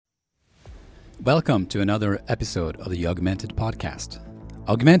Welcome to another episode of the Augmented Podcast.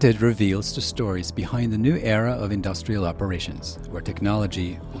 Augmented reveals the stories behind the new era of industrial operations, where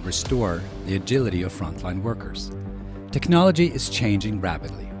technology will restore the agility of frontline workers. Technology is changing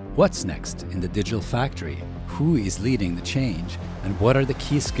rapidly. What's next in the digital factory? Who is leading the change? And what are the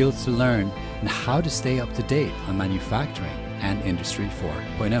key skills to learn and how to stay up to date on manufacturing and Industry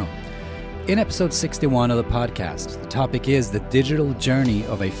 4.0? In episode 61 of the podcast, the topic is the digital journey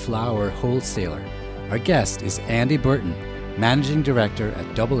of a flower wholesaler. Our guest is Andy Burton, Managing Director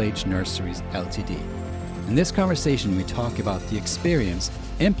at Double H Nurseries Ltd. In this conversation, we talk about the experience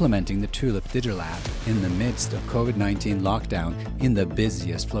implementing the Tulip Digital app in the midst of COVID-19 lockdown in the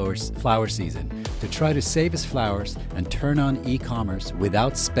busiest flower season to try to save his flowers and turn on e-commerce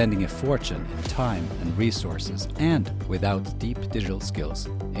without spending a fortune in time and resources and without deep digital skills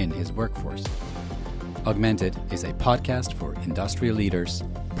in his workforce. Augmented is a podcast for industrial leaders,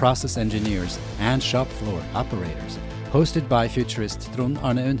 process engineers, and shop floor operators, hosted by futurist Trond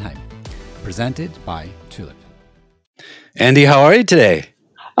Arne Undheim, presented by Tulip. Andy, how are you today?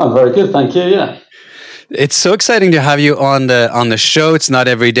 I'm very good, thank you. Yeah, it's so exciting to have you on the show. It's not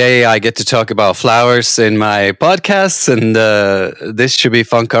every day I get to talk about flowers in my podcasts, and this should be a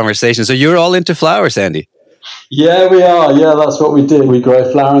fun conversation. So you're all into flowers, Andy? Yeah, we are. Yeah, that's what we do. We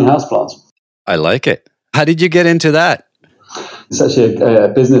grow flowering houseplants. I like it. How did you get into that? It's actually a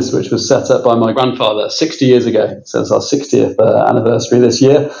business which was set up by my grandfather 60 years ago. So it's our 60th anniversary this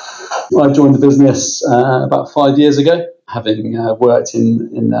year. I joined the business about 5 years ago, having worked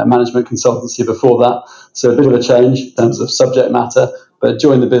in management consultancy before that. So a bit of a change in terms of subject matter, but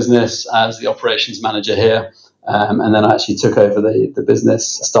joined the business as the operations manager here. And then I actually took over the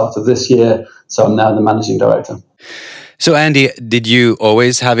business at the start of this year. So I'm now the managing director. So Andy, did you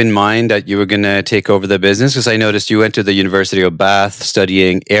always have in mind that you were going to take over the business? Because I noticed you went to the University of Bath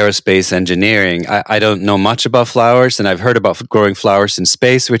studying aerospace engineering. I don't know much about flowers, and I've heard about growing flowers in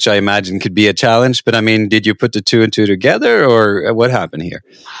space, which I imagine could be a challenge. But I mean, did you put the two and two together, or what happened here?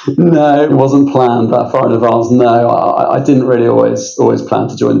 No, it wasn't planned that far in advance. No, I didn't really always plan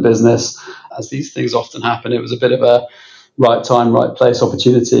to join the business. As these things often happen, it was a bit of a right time, right place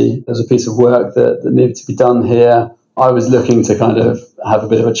opportunity. There's a piece of work that needed to be done here. I was looking to kind of have a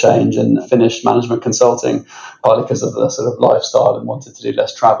bit of a change and finish management consulting, partly because of the sort of lifestyle and wanted to do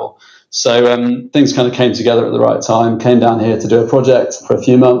less travel. So things kind of came together at the right time, came down here to do a project for a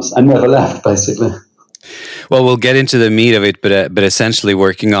few months and never left, basically. Well, we'll get into the meat of it, but essentially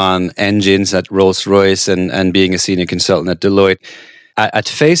working on engines at Rolls-Royce and being a senior consultant at Deloitte. At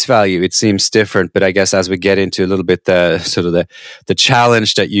face value, it seems different, but I guess as we get into a little bit the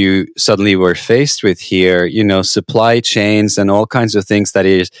challenge that you suddenly were faced with here, supply chains and all kinds of things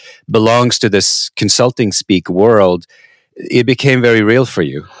that belongs to this consulting speak world, it became very real for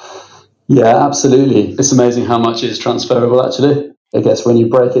you. Yeah, absolutely. It's amazing how much is transferable, actually. I guess when you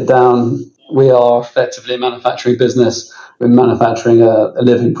break it down, we are effectively a manufacturing business. We're manufacturing a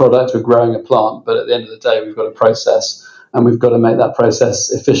living product, we're growing a plant, but at the end of the day, we've got a process. And we've got to make that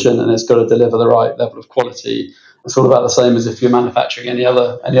process efficient, and it's got to deliver the right level of quality. It's all about the same as if you're manufacturing any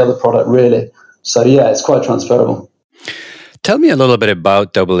other product, really. So yeah, it's quite transferable. Tell me a little bit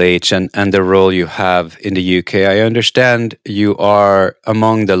about Double H and the role you have in the UK. I understand you are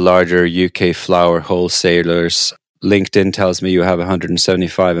among the larger UK flower wholesalers. LinkedIn tells me you have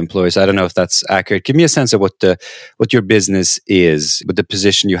 175 employees. I don't know if that's accurate. Give me a sense of what your business is, what the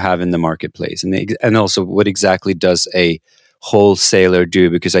position you have in the marketplace, and also what exactly does a wholesaler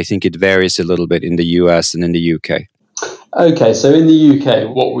do? Because I think it varies a little bit in the US and in the UK. Okay, so in the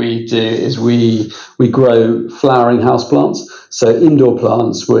UK, what we do is we grow flowering houseplants, so indoor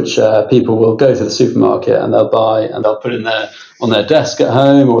plants, which people will go to the supermarket and they'll buy and they'll put on their desk at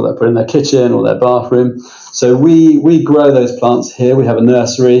home, or they'll put in their kitchen or their bathroom. So we grow those plants here. We have a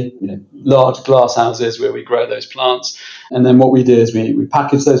nursery, large glass houses where we grow those plants, and then what we do is we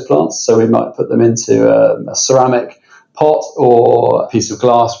package those plants. So we might put them into a ceramic pot or a piece of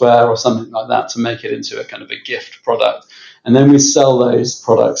glassware or something like that to make it into a kind of a gift product. And then we sell those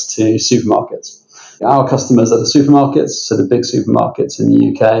products to supermarkets. Our customers are the supermarkets, so the big supermarkets in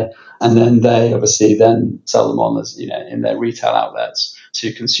the UK, and then they obviously then sell them on as in their retail outlets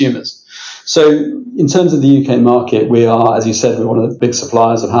to consumers. So in terms of the UK market, we are, as you said, we're one of the big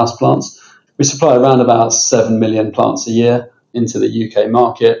suppliers of houseplants. We supply around about 7 million plants a year into the UK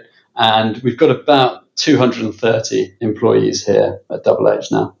market, and we've got about 230 employees here at Double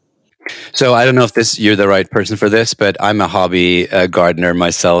H now. So I don't know if you're the right person for this, but I'm a hobby gardener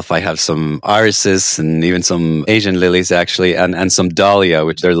myself. I have some irises and even some Asian lilies actually, and some dahlia,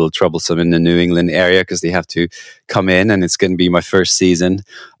 which they're a little troublesome in the New England area because they have to come in, and it's going to be my first season.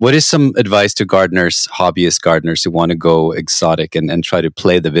 What is some advice to gardeners, hobbyist gardeners who want to go exotic and try to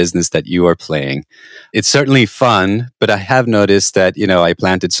play the business that you are playing? It's certainly fun, but I have noticed that, I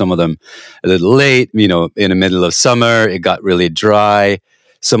planted some of them a little late, in the middle of summer. It got really dry.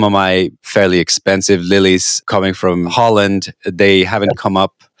 Some of my fairly expensive lilies coming from Holland, they haven't come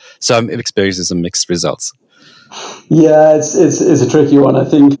up. So I'm experiencing some mixed results. Yeah, it's a tricky one. I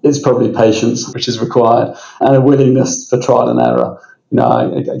think it's probably patience, which is required, and a willingness for trial and error.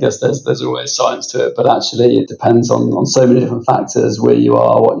 I guess there's always science to it, but actually it depends on so many different factors: where you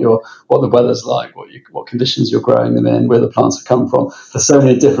are, what the weather's like, what conditions you're growing them in, where the plants have come from. There's so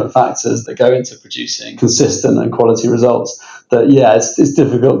many different factors that go into producing consistent and quality results that, it's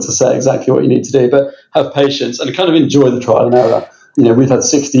difficult to say exactly what you need to do, but have patience and kind of enjoy the trial and error. We've had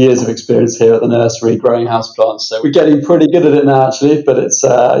 60 years of experience here at the nursery growing houseplants, so we're getting pretty good at it now, actually. But it's,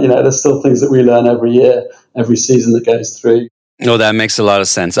 there's still things that we learn every year, every season that goes through. No, that makes a lot of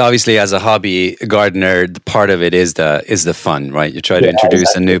sense. Obviously, as a hobby gardener, the part of it is the fun, right? You try to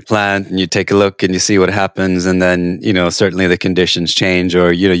introduce a new plant and you take a look and you see what happens. And then, certainly the conditions change,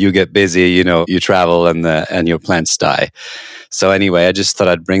 or, you get busy, you travel and your plants die. So anyway, I just thought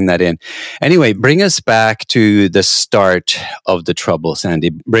I'd bring that in. Anyway, bring us back to the start of the trouble, Sandy.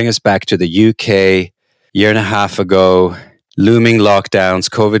 Bring us back to the UK, year and a half ago. Looming lockdowns,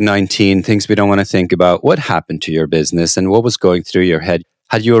 COVID-19, things we don't want to think about. What happened to your business and what was going through your head?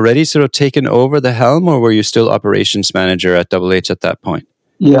 Had you already sort of taken over the helm, or were you still operations manager at Double H at that point?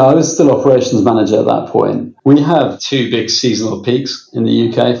 Yeah, I was still operations manager at that point. We have two big seasonal peaks in the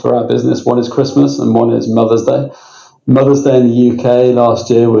UK for our business. One is Christmas and one is Mother's Day. Mother's Day in the UK last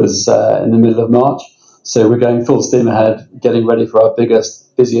year was in the middle of March. So we're going full steam ahead, getting ready for our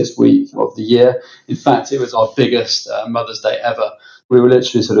busiest week of the year. In fact, it was our biggest Mother's Day ever. We were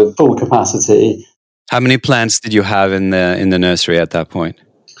literally sort of full capacity. How many plants did you have in the nursery at that point?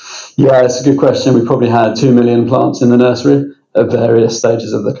 Yeah, it's a good question. We probably had 2 million plants in the nursery at various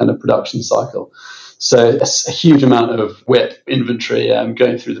stages of the kind of production cycle. So it's a huge amount of WIP inventory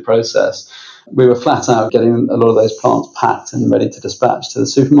going through the process. We were flat out getting a lot of those plants packed and ready to dispatch to the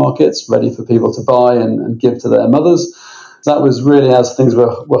supermarkets, ready for people to buy and give to their mothers. That was really as things were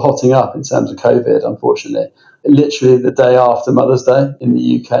hotting up in terms of COVID, unfortunately. Literally the day after Mother's Day in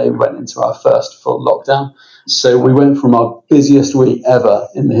the UK, we went into our first full lockdown. So we went from our busiest week ever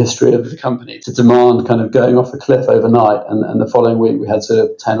in the history of the company to demand kind of going off a cliff overnight. And the following week, we had sort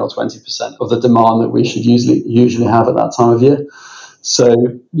of 10 or 20% of the demand that we should usually have at that time of year. So,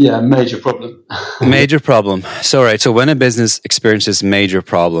 major problem. Major problem. So, right. So when a business experiences major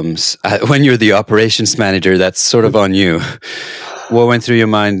problems, when you're the operations manager, that's sort of on you. What went through your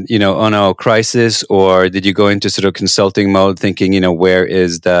mind, on a crisis, or did you go into sort of consulting mode thinking, where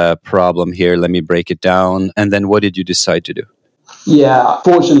is the problem here? Let me break it down. And then what did you decide to do? Yeah,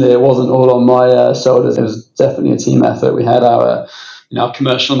 fortunately, it wasn't all on my shoulders. It was definitely a team effort. We had our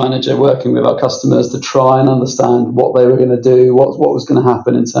commercial manager working with our customers to try and understand what they were going to do, what was going to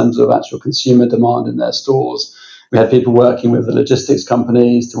happen in terms of actual consumer demand in their stores. We had people working with the logistics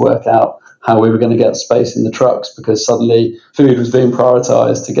companies to work out how we were going to get space in the trucks, because suddenly food was being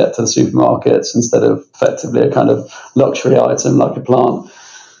prioritized to get to the supermarkets instead of effectively a kind of luxury item like a plant.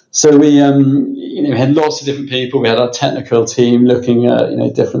 So we had lots of different people. We had our technical team looking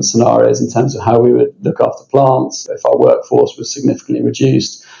at different scenarios in terms of how we would look after plants if our workforce was significantly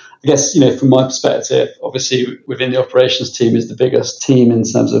reduced. I guess, from my perspective, obviously within the operations team is the biggest team in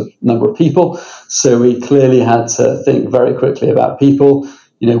terms of number of people. So we clearly had to think very quickly about people.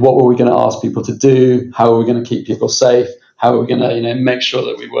 What were we going to ask people to do? How were we going to keep people safe? How are we going to, make sure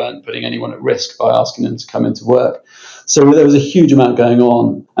that we weren't putting anyone at risk by asking them to come into work? So there was a huge amount going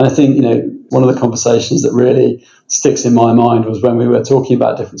on. And I think, one of the conversations that really sticks in my mind was when we were talking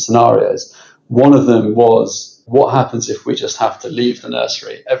about different scenarios. One of them was, what happens if we just have to leave the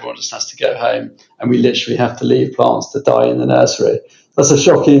nursery? Everyone just has to go home and we literally have to leave plants to die in the nursery. That's a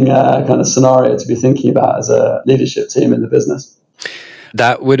shocking kind of scenario to be thinking about as a leadership team in the business.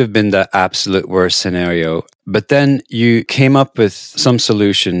 That would have been the absolute worst scenario. But then you came up with some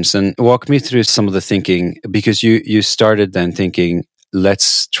solutions, and walk me through some of the thinking, because you started then thinking,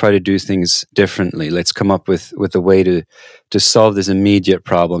 let's try to do things differently. Let's come up with a way to solve this immediate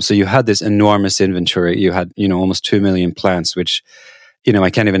problem. So you had this enormous inventory. You had, almost 2 million plants, which, I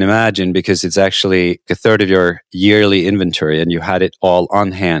can't even imagine, because it's actually a third of your yearly inventory, and you had it all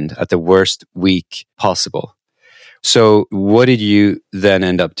on hand at the worst week possible. So what did you then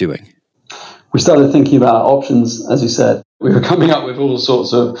end up doing? We started thinking about options, as you said. We were coming up with all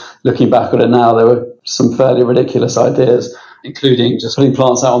sorts of, looking back on it now, there were some fairly ridiculous ideas, including just putting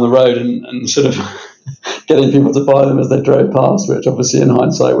plants out on the road and sort of getting people to buy them as they drove past, which obviously in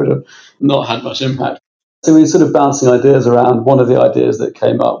hindsight would have not had much impact. So we were sort of bouncing ideas around. One of the ideas that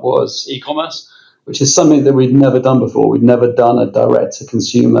came up was e-commerce, which is something that we'd never done before. We'd never done a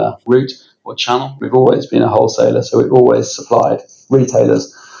direct-to-consumer route or channel. We've always been a wholesaler, so we've always supplied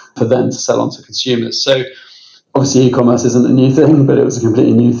retailers for them to sell on to consumers. So obviously e-commerce isn't a new thing, but it was a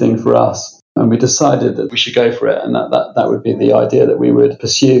completely new thing for us. And we decided that we should go for it, and that would be the idea that we would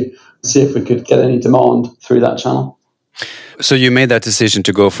pursue, see if we could get any demand through that channel. So you made that decision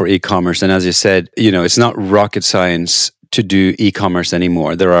to go for e-commerce. And as you said, it's not rocket science to do e-commerce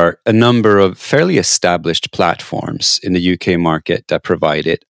anymore. There are a number of fairly established platforms in the UK market that provide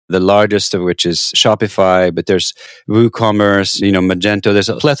it. The largest of which is Shopify, but there's WooCommerce, Magento, there's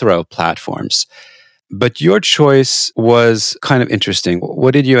a plethora of platforms. But your choice was kind of interesting.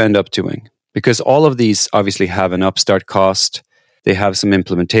 What did you end up doing? Because all of these obviously have an upstart cost, they have some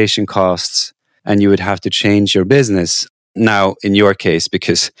implementation costs, and you would have to change your business. Now, in your case,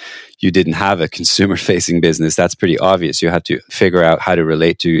 because you didn't have a consumer-facing business, that's pretty obvious. You had to figure out how to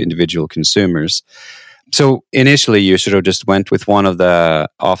relate to individual consumers. So initially, you sort of just went with one of the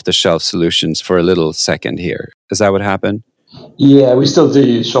off-the-shelf solutions for a little second here. Is that what happened? Yeah, we still do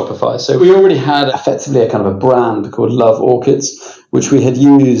use Shopify. So we already had effectively a kind of a brand called Love Orchids, which we had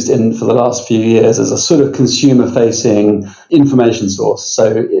used for the last few years as a sort of consumer-facing information source. So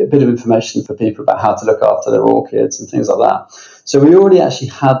a bit of information for people about how to look after their orchids and things like that. So we already actually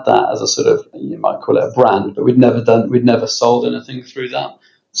had that as a sort of, you might call it a brand, but we'd never sold anything through that.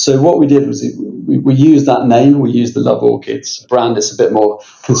 So what we did was we used that name, we used the Love Orchids brand. It's a bit more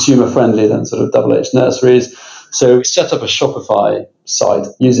consumer friendly than sort of Double H Nurseries. So we set up a Shopify site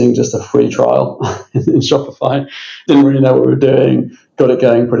using just a free trial in Shopify. Didn't really know what we were doing, got it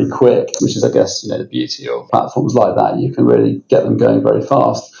going pretty quick, which is, I guess, the beauty of platforms like that. You can really get them going very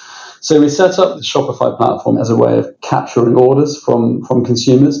fast. So we set up the Shopify platform as a way of capturing orders from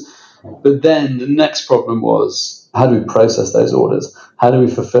consumers. But then the next problem was, how do we process those orders? How do we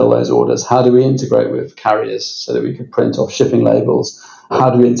fulfill those orders? How do we integrate with carriers so that we could print off shipping labels? How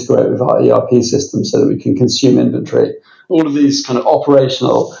do we integrate with our ERP system so that we can consume inventory? All of these kind of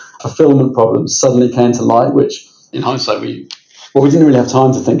operational fulfillment problems suddenly came to light, which in hindsight, we didn't really have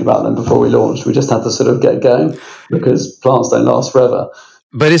time to think about them before we launched. We just had to sort of get going because plants don't last forever.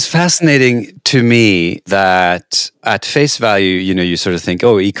 But it's fascinating to me that at face value, you sort of think,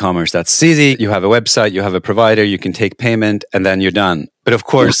 oh, e-commerce, that's easy. You have a website, you have a provider, you can take payment, and then you're done. But of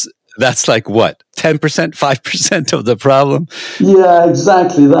course, that's like what? 10%, 5% of the problem? Yeah,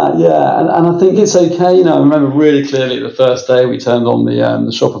 exactly that. Yeah. And I think it's okay. I remember really clearly the first day we turned on the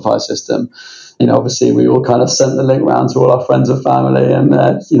Shopify system. Obviously we all kind of sent the link round to all our friends and family and,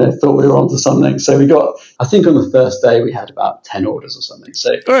 thought we were onto something. So we got, I think on the first day we had about 10 orders or something.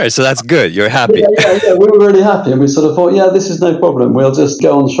 So, all right. So that's good. You're happy. Yeah. We were really happy. And we sort of thought, this is no problem. We'll just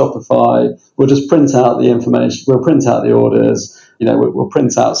go on Shopify. We'll just print out the information. We'll print out the orders. We'll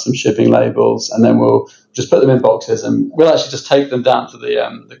print out some shipping labels and then we'll just put them in boxes and we'll actually just take them down to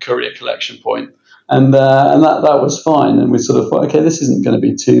the courier collection point. And that was fine. And we sort of thought, okay, this isn't going to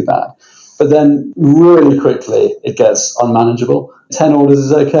be too bad. But then really quickly it gets unmanageable. 10 orders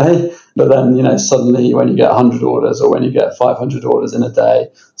is okay. But then, suddenly when you get 100 orders or when you get 500 orders in a day,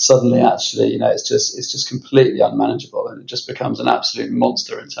 suddenly actually, it's just completely unmanageable and it just becomes an absolute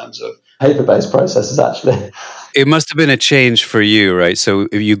monster in terms of paper-based processes, actually. It must have been a change for you, right? So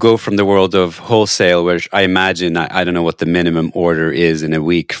if you go from the world of wholesale, which I imagine, I don't know what the minimum order is in a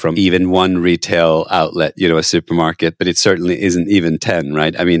week from even one retail outlet, a supermarket, but it certainly isn't even 10,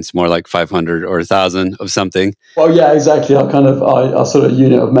 right? I mean, it's more like 500 or 1,000 of something. Well, yeah, exactly. Our sort of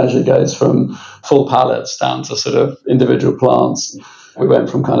unit of measure goes from full pallets down to sort of individual plants. We went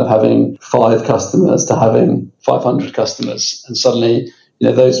from kind of having 5 customers to having 500 customers. And suddenly,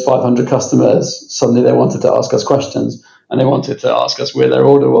 those 500 customers, suddenly they wanted to ask us questions and they wanted to ask us where their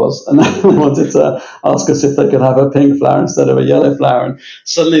order was. And they wanted to ask us if they could have a pink flower instead of a yellow flower. And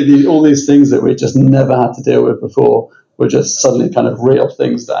suddenly all these things that we just never had to deal with before were just suddenly kind of real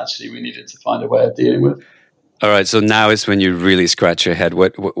things that actually we needed to find a way of dealing with. All right, so now is when you really scratch your head.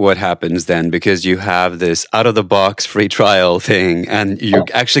 What happens then? Because you have this out-of-the-box free trial thing, and you're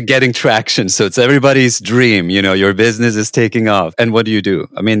actually getting traction. So it's everybody's dream. Your business is taking off. And what do?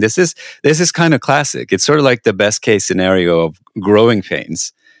 I mean, this is kind of classic. It's sort of like the best-case scenario of growing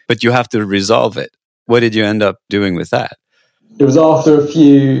pains, but you have to resolve it. What did you end up doing with that? It was after a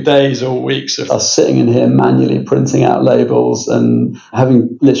few days or weeks of us sitting in here manually printing out labels and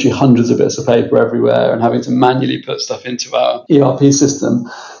having literally hundreds of bits of paper everywhere and having to manually put stuff into our ERP system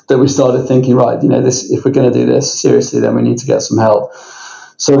that we started thinking, right, this, if we're going to do this seriously, then we need to get some help.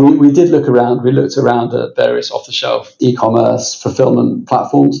 So we did look around. We looked around at various off-the-shelf e-commerce fulfillment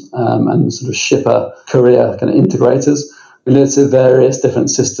platforms and sort of shipper, courier kind of integrators. We looked at various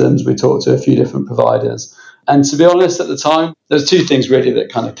different systems. We talked to a few different providers. And to be honest, at the time, there's two things really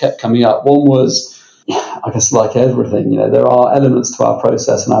that kind of kept coming up. One was, I guess, like everything, there are elements to our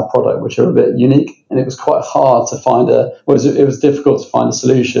process and our product which are a bit unique. And it was quite hard to find it was difficult to find a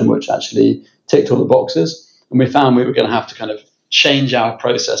solution which actually ticked all the boxes. And we found we were going to have to kind of change our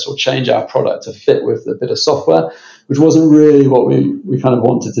process or change our product to fit with a bit of software, which wasn't really what we kind of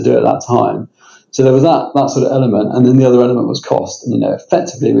wanted to do at that time. So there was that sort of element. And then the other element was cost. And,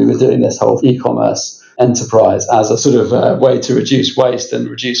 effectively we were doing this whole e-commerce enterprise as a sort of way to reduce waste and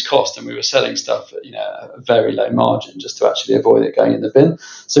reduce cost, and we were selling stuff at a very low margin just to actually avoid it going in the bin.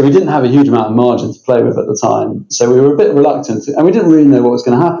 So we didn't have a huge amount of margin to play with at the time, so we were a bit reluctant and we didn't really know what was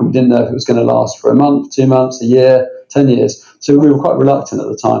going to happen. We didn't know if it was going to last for a month, 2 months, a year, 10 years. So we were quite reluctant at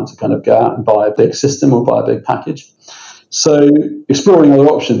the time to kind of go out and buy a big system or buy a big package. So exploring other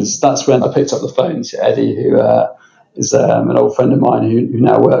options, that's when I picked up the phone to Eddie, who is an old friend of mine who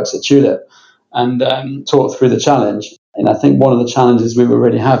now works at Tulip, and talked through the challenge. And I think one of the challenges we were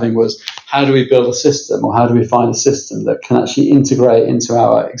really having was, how do we build a system, or how do we find a system that can actually integrate into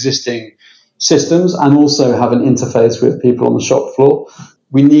our existing systems and also have an interface with people on the shop floor?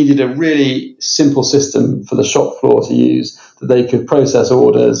 We needed a really simple system for the shop floor to use, that they could process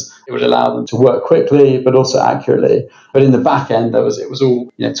orders. It would allow them to work quickly, but also accurately. But in the back end, it was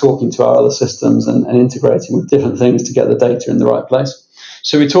all talking to our other systems and integrating with different things to get the data in the right place.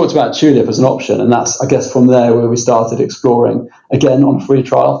 So we talked about Tulip as an option, and that's, I guess, from there where we started exploring, again, on a free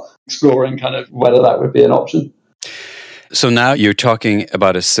trial, exploring kind of whether that would be an option. So now you're talking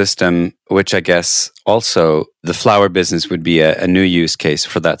about a system which I guess also the flower business would be a new use case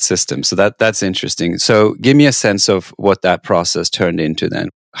for that system. So that's interesting. So give me a sense of what that process turned into then.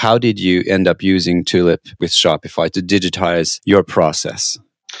 How did you end up using Tulip with Shopify to digitize your process?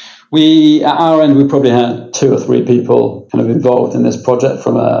 At our end, we probably had 2 or 3 people kind of involved in this project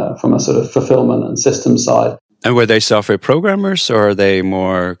from a sort of fulfillment and systems side. And were they software programmers, or are they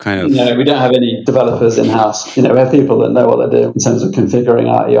more kind of... No, we don't have any developers in-house. We have people that know what they do in terms of configuring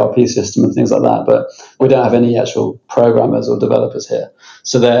our ERP system and things like that, but we don't have any actual programmers or developers here.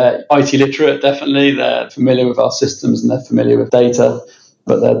 So they're IT literate, definitely. They're familiar with our systems and they're familiar with data,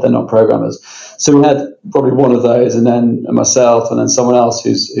 but they're not programmers. So we had probably one of those, and then myself, and then someone else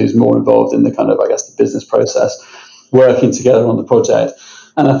who's more involved in the kind of, I guess, the business process, working together on the project.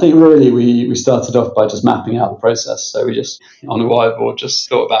 And I think really we started off by just mapping out the process. So we just, on a whiteboard, just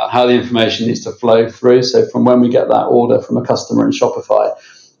thought about how the information needs to flow through. So from when we get that order from a customer in Shopify,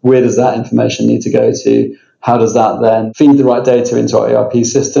 where does that information need to go to? How does that then feed the right data into our ERP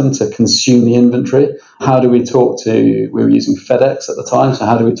system to consume the inventory? How do we we were using FedEx at the time, so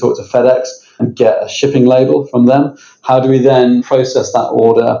how do we talk to FedEx and get a shipping label from them? How do we then process that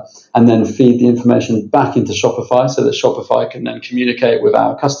order and then feed the information back into Shopify so that Shopify can then communicate with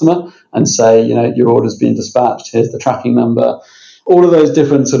our customer and say, your order's been dispatched, here's the tracking number. All of those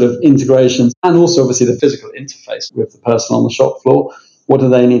different sort of integrations, and also obviously the physical interface with the person on the shop floor. What do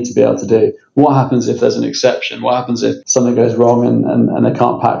they need to be able to do? What happens if there's an exception? What happens if something goes wrong and they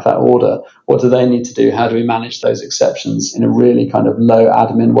can't pack that order? What do they need to do? How do we manage those exceptions in a really kind of low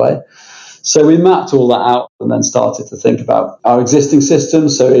admin way? So we mapped all that out and then started to think about our existing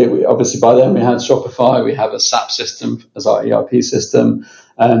systems. So obviously by then we had Shopify, we have a SAP system as our ERP system,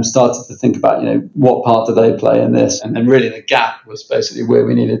 started to think about, what part do they play in this? And then really the gap was basically where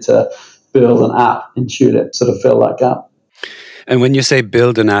we needed to build an app in Tulip, sort of fill that gap. And when you say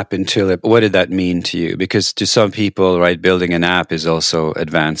build an app in Tulip, what did that mean to you? Because to some people, right, building an app is also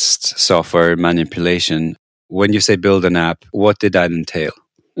advanced software manipulation. When you say build an app, what did that entail?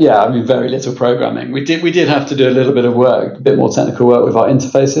 Yeah, very little programming. We did have to do a little bit of work, a bit more technical work with our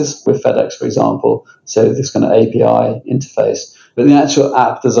interfaces, with FedEx, for example. So this kind of API interface. But the actual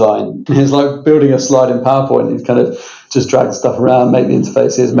app design is like building a slide in PowerPoint. You kind of just drag the stuff around, make the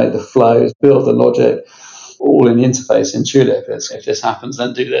interfaces, make the flows, build the logic, all in the interface in Tulip. If this happens,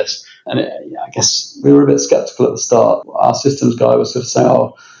 then do this. And I guess we were a bit skeptical at the start. Our systems guy was sort of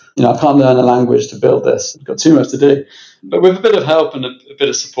saying, I can't learn a language to build this. I've got too much to do. But with a bit of help and a bit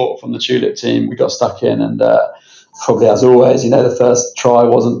of support from the Tulip team, we got stuck in. And probably as always, the first try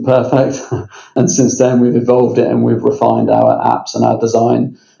wasn't perfect. And since then, we've evolved it and we've refined our apps and our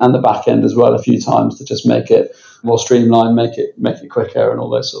design and the back end as well a few times to just make it more streamlined, make it quicker and all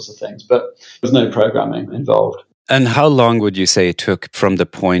those sorts of things. But there's no programming involved. And how long would you say it took from the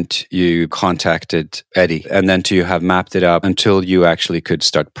point you contacted Eddie and then to have mapped it up until you actually could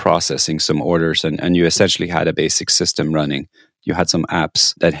start processing some orders and you essentially had a basic system running? You had some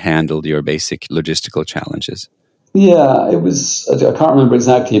apps that handled your basic logistical challenges. Yeah, it was, I can't remember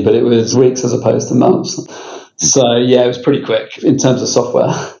exactly, but it was weeks as opposed to months. So yeah, it was pretty quick in terms of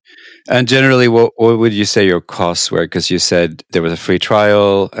software. And generally, what would you say your costs were? Because you said there was a free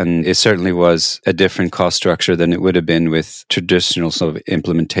trial, and it certainly was a different cost structure than it would have been with traditional sort of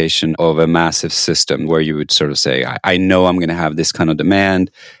implementation of a massive system where you would sort of say, I know I'm going to have this kind of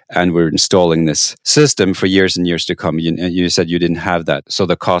demand, and we're installing this system for years and years to come. You said you didn't have that. So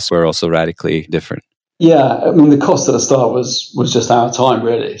the costs were also radically different. Yeah, I mean, the cost at the start was just our time,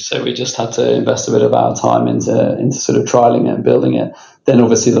 really. So we just had to invest a bit of our time into sort of trialing it and building it. Then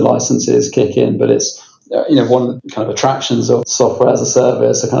obviously the licenses kick in, but it's, one of the kind of attractions of software as a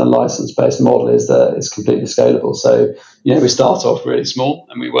service, a kind of license-based model is that it's completely scalable. So, we start off really small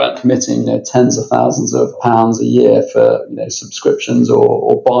and we weren't committing, tens of thousands of pounds a year for, subscriptions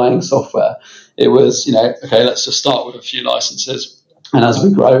or buying software. It was, okay, let's just start with a few licenses. And as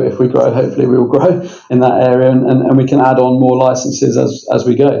we grow, if we grow, hopefully we will grow in that area and we can add on more licenses as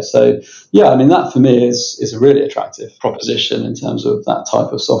we go. So, yeah, I mean, that for me is a really attractive proposition in terms of that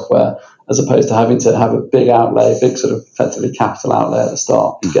type of software, as opposed to having to have a big outlay, big sort of effectively capital outlay at the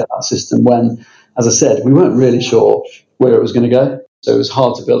start to get that system when, as I said, we weren't really sure where it was going to go. So it was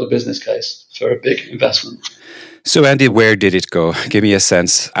hard to build a business case for a big investment. So, Andy, where did it go? Give me a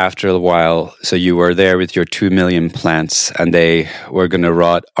sense after a while. So you were there with your 2 million plants and they were going to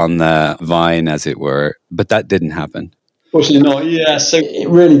rot on the vine, as it were, but that didn't happen. Fortunately not, yeah. So it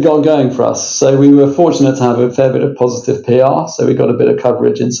really got going for us. So we were fortunate to have a fair bit of positive PR. So we got a bit of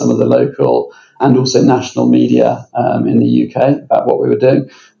coverage in some of the local and also national media in the UK about what we were doing,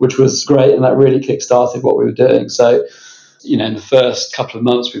 which was great. And that really kickstarted what we were doing. So, in the first couple of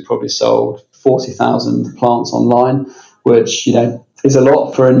months, we probably sold 40,000 plants online, which, is a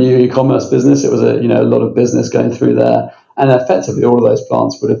lot for a new e-commerce business. It was a lot of business going through there. And effectively all of those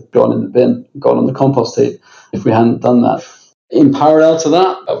plants would have gone in the bin, gone on the compost heap if we hadn't done that. In parallel to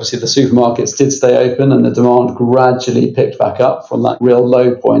that, obviously the supermarkets did stay open and the demand gradually picked back up from that real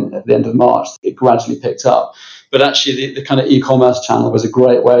low point at the end of March. It gradually picked up. But actually the kind of e-commerce channel was a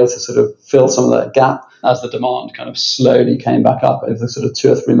great way to sort of fill some of that gap as the demand kind of slowly came back up over the sort of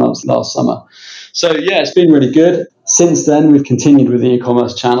 2 or 3 months last summer. So yeah, it's been really good. Since then, we've continued with the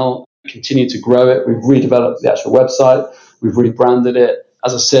e-commerce channel, continued to grow it. We've redeveloped the actual website. We've rebranded it.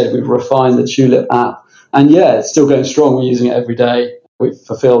 As I said, we've refined the Tulip app. And yeah, it's still going strong. We're using it every day. We've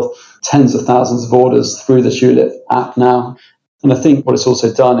fulfilled tens of thousands of orders through the Tulip app now. And I think what it's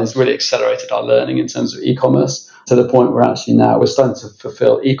also done is really accelerated our learning in terms of e-commerce to the point where actually now we're starting to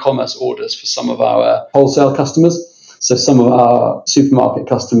fulfill e-commerce orders for some of our wholesale customers. So some of our supermarket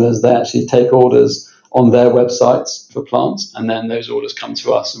customers, they actually take orders on their websites for plants, and then those orders come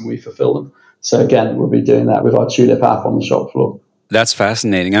to us and we fulfill them. So again, we'll be doing that with our Tulip app on the shop floor. That's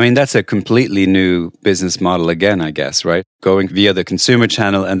fascinating. I mean, that's a completely new business model again, I guess, right? Going via the consumer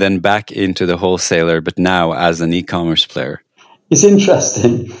channel and then back into the wholesaler, but now as an e-commerce player. It's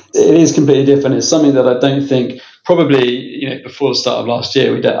interesting. It is completely different. It's something that I don't think probably, before the start of last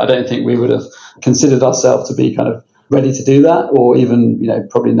year, I don't think we would have considered ourselves to be kind of ready to do that, or even,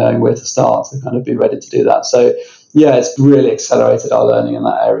 probably knowing where to start to kind of be ready to do that. So yeah, it's really accelerated our learning in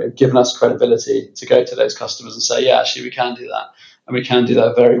that area, given us credibility to go to those customers and say, yeah, actually we can do that. And we can do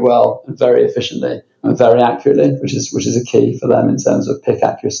that very well and very efficiently and very accurately, which is a key for them in terms of pick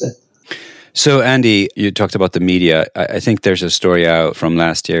accuracy. So, Andy, you talked about the media. I think there's a story out from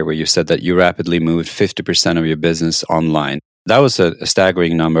last year where you said that you rapidly moved 50% of your business online. That was a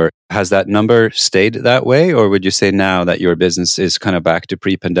staggering number. Has that number stayed that way? Or would you say now that your business is kind of back to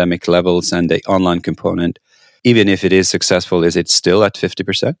pre-pandemic levels and the online component, even if it is successful, is it still at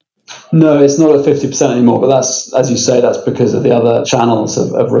 50%? No, it's not at 50% anymore, but that's, as you say, that's because of the other channels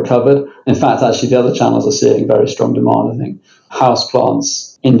have recovered. In fact, actually, the other channels are seeing very strong demand. I think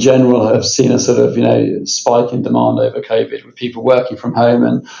houseplants in general have seen a sort of, spike in demand over COVID with people working from home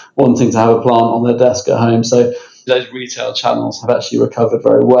and wanting to have a plant on their desk at home. So those retail channels have actually recovered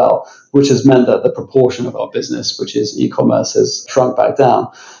very well, which has meant that the proportion of our business, which is e-commerce, has shrunk back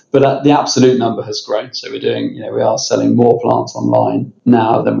down. But the absolute number has grown. So we are selling more plants online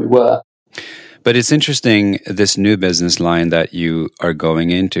now than we were. But it's interesting, this new business line that you are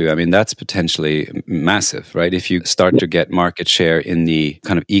going into. I mean, that's potentially massive, right? If you start to get market share in the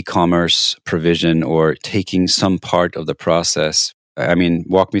kind of e-commerce provision or taking some part of the process, I mean,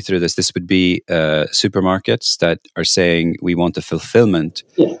 walk me through this. This would be supermarkets that are saying we want the fulfillment.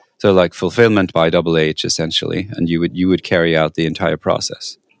 Yeah. So like fulfillment by Double H essentially, and you would carry out the entire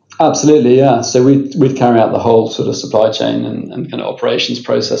process. Absolutely, yeah. So we'd carry out the whole sort of supply chain and kind of operations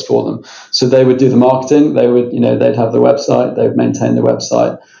process for them. So they would do the marketing. They would, they'd have the website. They would maintain the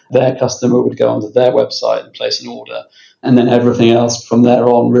website. Their customer would go onto their website and place an order. And then everything else from there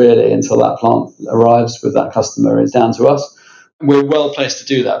on, really, until that plant arrives with that customer, is down to us. We're well placed to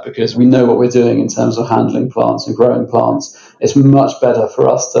do that because we know what we're doing in terms of handling plants and growing plants. It's much better for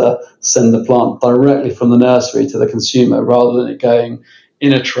us to send the plant directly from the nursery to the consumer rather than it going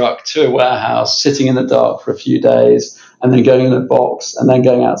in a truck to a warehouse, sitting in the dark for a few days, and then going in a box and then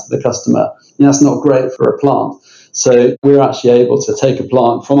going out to the customer. That's not great for a plant. So we're actually able to take a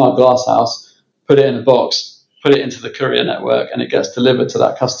plant from our glasshouse, put it in a box, put it into the courier network, and it gets delivered to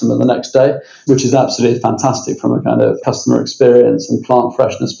that customer the next day, which is absolutely fantastic from a kind of customer experience and plant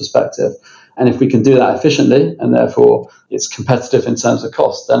freshness perspective. And if we can do that efficiently, and therefore it's competitive in terms of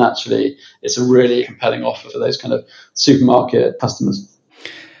cost, then actually it's a really compelling offer for those kind of supermarket customers.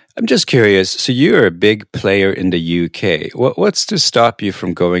 I'm just curious. So you're a big player in the UK. What's to stop you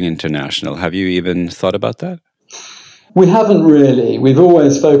from going international? Have you even thought about that? We haven't really. We've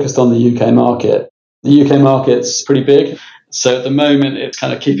always focused on the UK market. The UK market's pretty big. So at the moment, it's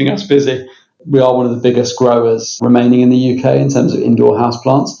kind of keeping us busy. We are one of the biggest growers remaining in the UK in terms of indoor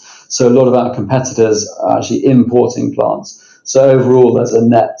houseplants. So a lot of our competitors are actually importing plants. So overall, there's a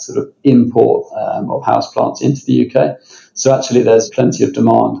net sort of import of houseplants into the UK. So actually, there's plenty of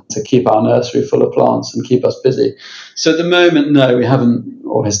demand to keep our nursery full of plants and keep us busy. So at the moment, no, we haven't,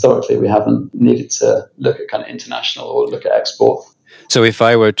 or historically, we haven't needed to look at kind of international or look at export. So if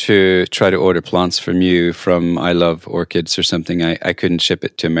I were to try to order plants from you from I Love Orchids or something, I couldn't ship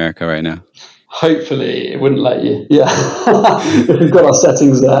it to America right now? Hopefully it wouldn't let you. Yeah. If we've got our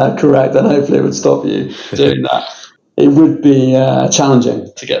settings correct, then hopefully it would stop you doing that. It would be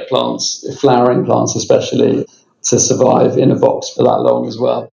challenging to get plants, flowering plants especially, to survive in a box for that long as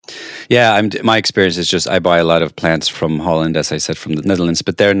well. Yeah, my experience is just I buy a lot of plants from Holland, as I said, from the Netherlands,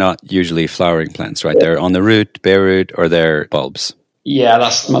 but they're not usually flowering plants, right? Yeah. They're on the root, bare root, or they're bulbs. Yeah,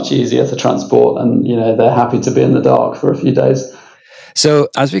 that's much easier to transport, and they're happy to be in the dark for a few days. So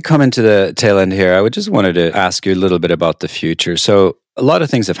as we come into the tail end here, I just wanted to ask you a little bit about the future. So a lot of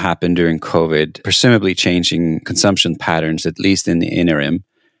things have happened during COVID, presumably changing consumption patterns, at least in the interim.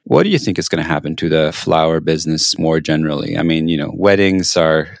 What do you think is going to happen to the flower business more generally? I mean, weddings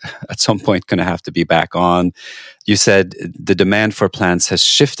are at some point going to have to be back on. You said the demand for plants has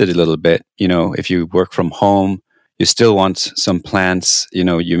shifted a little bit. If you work from home, you still want some plants.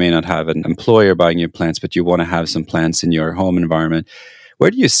 You may not have an employer buying you plants, but you want to have some plants in your home environment. Where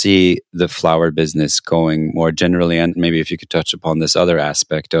do you see the flower business going more generally? And maybe if you could touch upon this other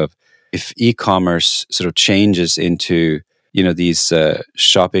aspect of if e-commerce sort of changes into these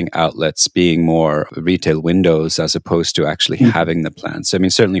shopping outlets being more retail windows as opposed to actually having the plants. I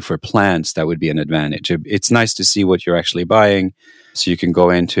mean, certainly for plants, that would be an advantage. It's nice to see what you're actually buying, so you can go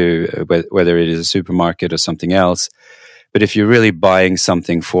into whether it is a supermarket or something else. But if you're really buying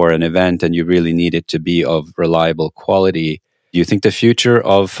something for an event and you really need it to be of reliable quality, do you think the future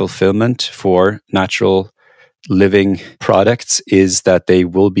of fulfillment for natural living products is that they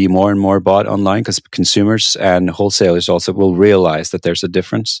will be more and more bought online because consumers and wholesalers also will realize that there's a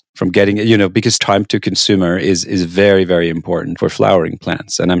difference from getting, because time to consumer is very, very important for flowering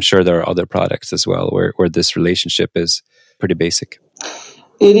plants. And I'm sure there are other products as well where this relationship is pretty basic.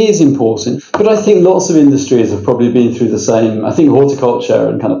 It is important, but I think lots of industries have probably been through the same. I think horticulture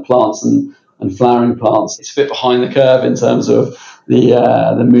and kind of plants and flowering plants, it's a bit behind the curve in terms of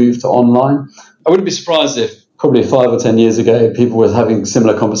the move to online. I wouldn't be surprised if probably 5 or 10 years ago, people were having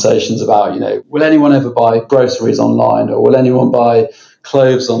similar conversations about, will anyone ever buy groceries online, or will anyone buy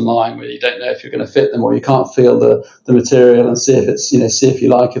clothes online where you don't know if you're going to fit them, or you can't feel the material and see if it's, see if you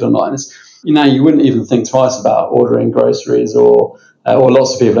like it or not. And you wouldn't even think twice about ordering groceries, or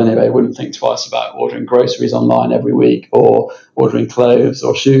lots of people anyway wouldn't think twice about ordering groceries online every week, or ordering clothes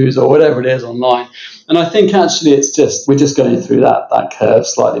or shoes or whatever it is online. And I think actually we're just going through that curve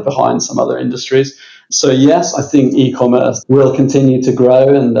slightly behind some other industries. So yes, I think e-commerce will continue to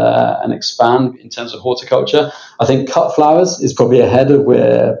grow and expand in terms of horticulture. I think cut flowers is probably ahead of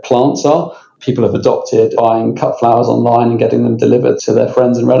where plants are. People have adopted buying cut flowers online and getting them delivered to their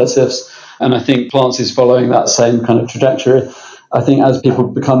friends and relatives. And I think plants is following that same kind of trajectory. I think as people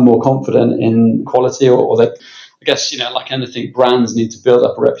become more confident in quality or I guess, like anything, brands need to build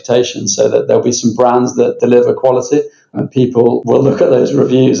up a reputation so that there'll be some brands that deliver quality and people will look at those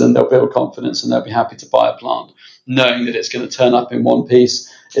reviews and they'll build confidence and they'll be happy to buy a plant, knowing that it's going to turn up in one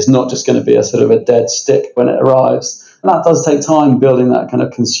piece. It's not just going to be a sort of a dead stick when it arrives. And that does take time, building that kind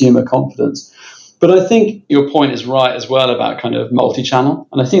of consumer confidence. But I think your point is right as well about kind of multi-channel.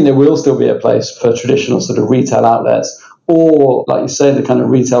 And I think there will still be a place for traditional sort of retail outlets or, like you say, the kind of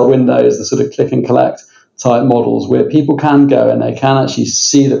retail windows, the sort of click and collect type models where people can go and they can actually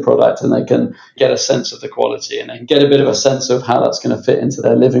see the product and they can get a sense of the quality and they can get a bit of a sense of how that's going to fit into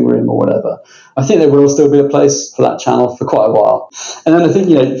their living room or whatever. I think there will still be a place for that channel for quite a while. And then I think,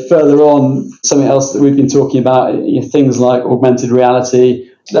 further on, something else that we've been talking about, things like augmented reality.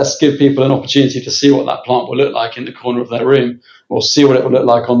 Let's give people an opportunity to see what that plant will look like in the corner of their room, or see what it will look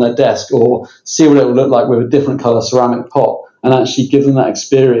like on their desk, or see what it will look like with a different color ceramic pot, and actually give them that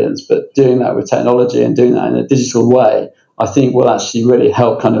experience. But doing that with technology and doing that in a digital way, I think will actually really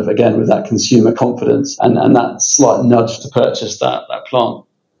help kind of, again, with that consumer confidence and that slight nudge to purchase that plant.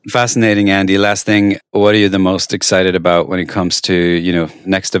 Fascinating, Andy. Last thing, what are you the most excited about when it comes to,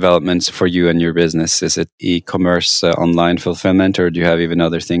 next developments for you and your business? Is it e-commerce, online fulfillment, or do you have even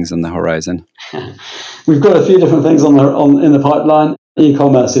other things on the horizon? We've got a few different things in the pipeline.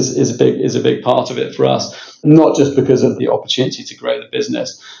 E-commerce is a big part of it for us, not just because of the opportunity to grow the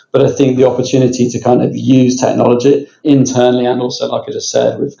business, but I think the opportunity to kind of use technology internally and also, like I just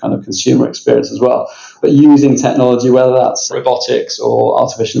said, with kind of consumer experience as well. But using technology, whether that's robotics or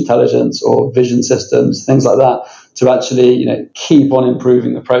artificial intelligence or vision systems, things like that, to actually keep on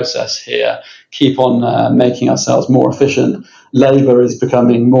improving the process here, keep on making ourselves more efficient. Labour is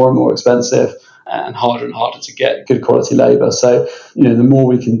becoming more and more expensive and harder to get good quality labour. So, the more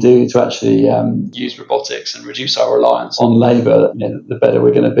we can do to actually use robotics and reduce our reliance on labour, the better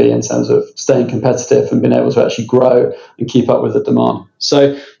we're going to be in terms of staying competitive and being able to actually grow and keep up with the demand.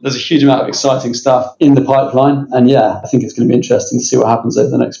 So there's a huge amount of exciting stuff in the pipeline. And I think it's going to be interesting to see what happens over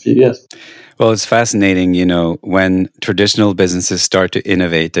the next few years. Well, it's fascinating, when traditional businesses start to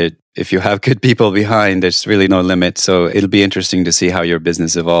innovate, if you have good people behind, there's really no limit. So it'll be interesting to see how your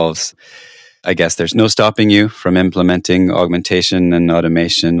business evolves. I guess there's no stopping you from implementing augmentation and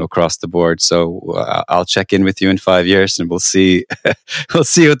automation across the board. So I'll check in with you in 5 years and we'll see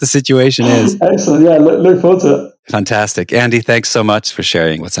what the situation is. Excellent. Yeah, look forward to it. Fantastic. Andy, thanks so much for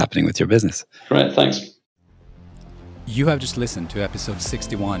sharing what's happening with your business. Great. Thanks. You have just listened to episode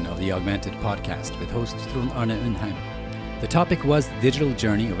 61 of the Augmented Podcast with host Trond Arne Undheim. The topic was the digital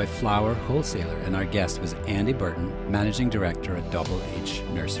journey of a flower wholesaler, and our guest was Andy Burton, Managing Director at Double H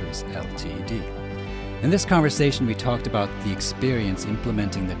Nurseries Ltd. In this conversation, we talked about the experience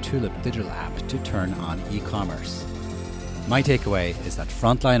implementing the Tulip digital app to turn on e-commerce. My takeaway is that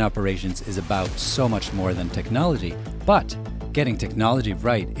frontline operations is about so much more than technology, but getting technology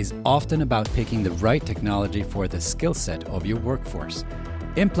right is often about picking the right technology for the skill set of your workforce.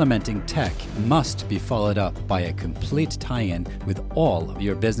 Implementing tech must be followed up by a complete tie-in with all of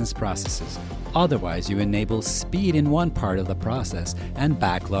your business processes. Otherwise, you enable speed in one part of the process and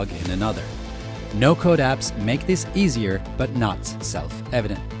backlog in another. No-code apps make this easier, but not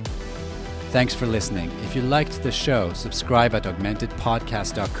self-evident. Thanks for listening. If you liked the show, subscribe at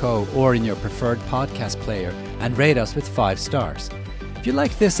augmentedpodcast.co or in your preferred podcast player and rate us with 5 stars. If you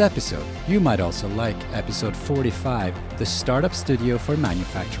like this episode, you might also like episode 45, The Startup Studio for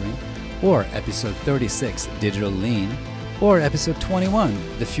Manufacturing, or episode 36, Digital Lean, or episode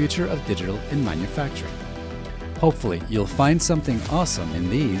 21, The Future of Digital in Manufacturing. Hopefully, you'll find something awesome in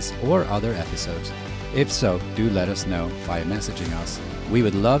these or other episodes. If so, do let us know by messaging us. We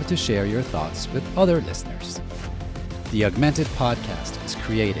would love to share your thoughts with other listeners. The Augmented Podcast is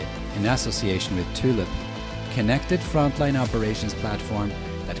created in association with Tulip, connected frontline operations platform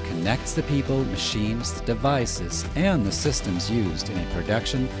that connects the people, machines, devices, and the systems used in a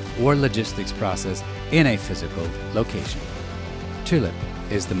production or logistics process in a physical location. Tulip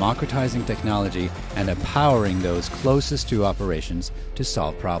is democratizing technology and empowering those closest to operations to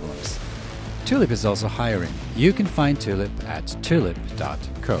solve problems. Tulip is also hiring. You can find Tulip at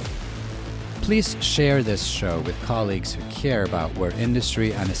tulip.co. Please share this show with colleagues who care about where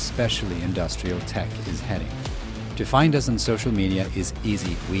industry and especially industrial tech is heading. To find us on social media is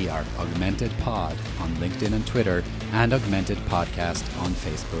easy. We are Augmented Pod on LinkedIn and Twitter, and Augmented Podcast on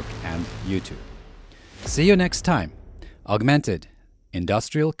Facebook and YouTube. See you next time. Augmented,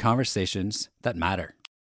 industrial conversations that matter.